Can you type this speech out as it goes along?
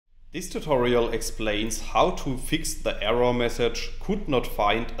This tutorial explains how to fix the error message "could not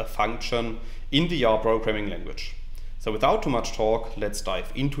find a function" in the R programming language. So without too much talk, let's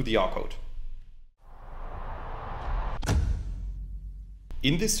dive into the R code.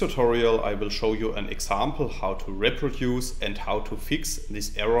 In this tutorial, I will show you an example how to reproduce and how to fix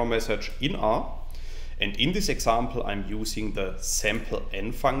this error message in R. And in this example, I'm using the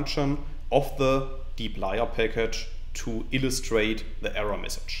sample_n function of the dplyr package to illustrate the error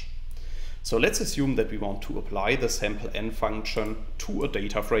message. So let's assume that we want to apply the sample_n function to a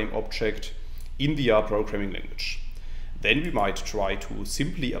data frame object in the R programming language. Then we might try to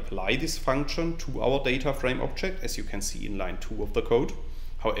simply apply this function to our data frame object, as you can see in line 2 of the code.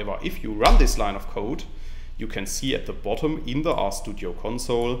 However, if you run this line of code, you can see at the bottom in the RStudio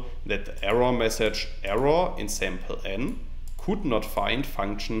console that the error message "error in sample_n could not find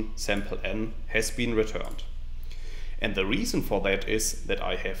function sample_n" has been returned. And the reason for that is that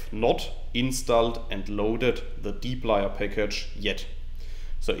I have not installed and loaded the dplyr package yet.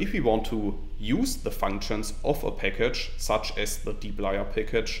 So if we want to use the functions of a package, such as the dplyr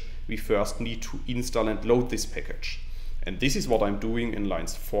package, we first need to install and load this package. And this is what I'm doing in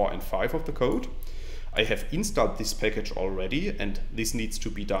lines 4 and 5 of the code. I have installed this package already, and this needs to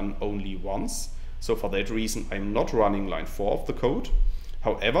be done only once. So for that reason, I'm not running line 4 of the code.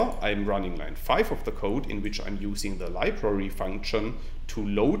 However, I'm running line 5 of the code, in which I'm using the library function to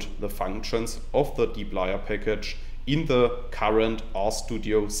load the functions of the dplyr package in the current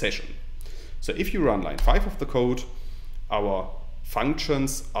RStudio session. So if you run line 5 of the code, our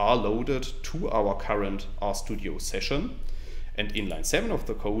functions are loaded to our current RStudio session. And in line 7 of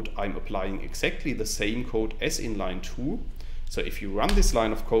the code, I'm applying exactly the same code as in line 2. So if you run this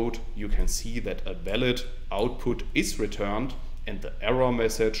line of code, you can see that a valid output is returned, and the error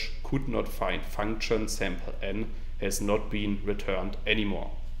message "could not find function sample_n" has not been returned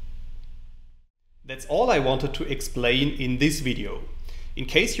anymore. That's all I wanted to explain in this video. In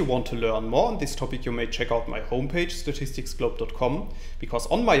case you want to learn more on this topic, you may check out my homepage, statisticsglobe.com, because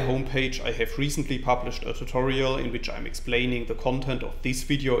on my homepage I have recently published a tutorial in which I'm explaining the content of this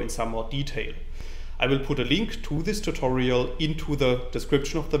video in some more detail. I will put a link to this tutorial into the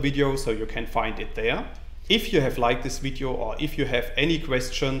description of the video, so you can find it there. If you have liked this video, or if you have any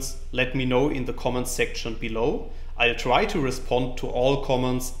questions, let me know in the comments section below. I'll try to respond to all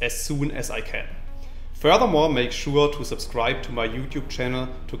comments as soon as I can. Furthermore, make sure to subscribe to my YouTube channel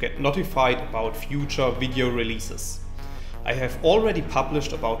to get notified about future video releases. I have already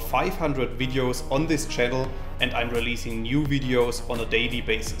published about 500 videos on this channel, and I'm releasing new videos on a daily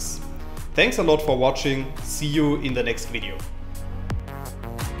basis. Thanks a lot for watching. See you in the next video.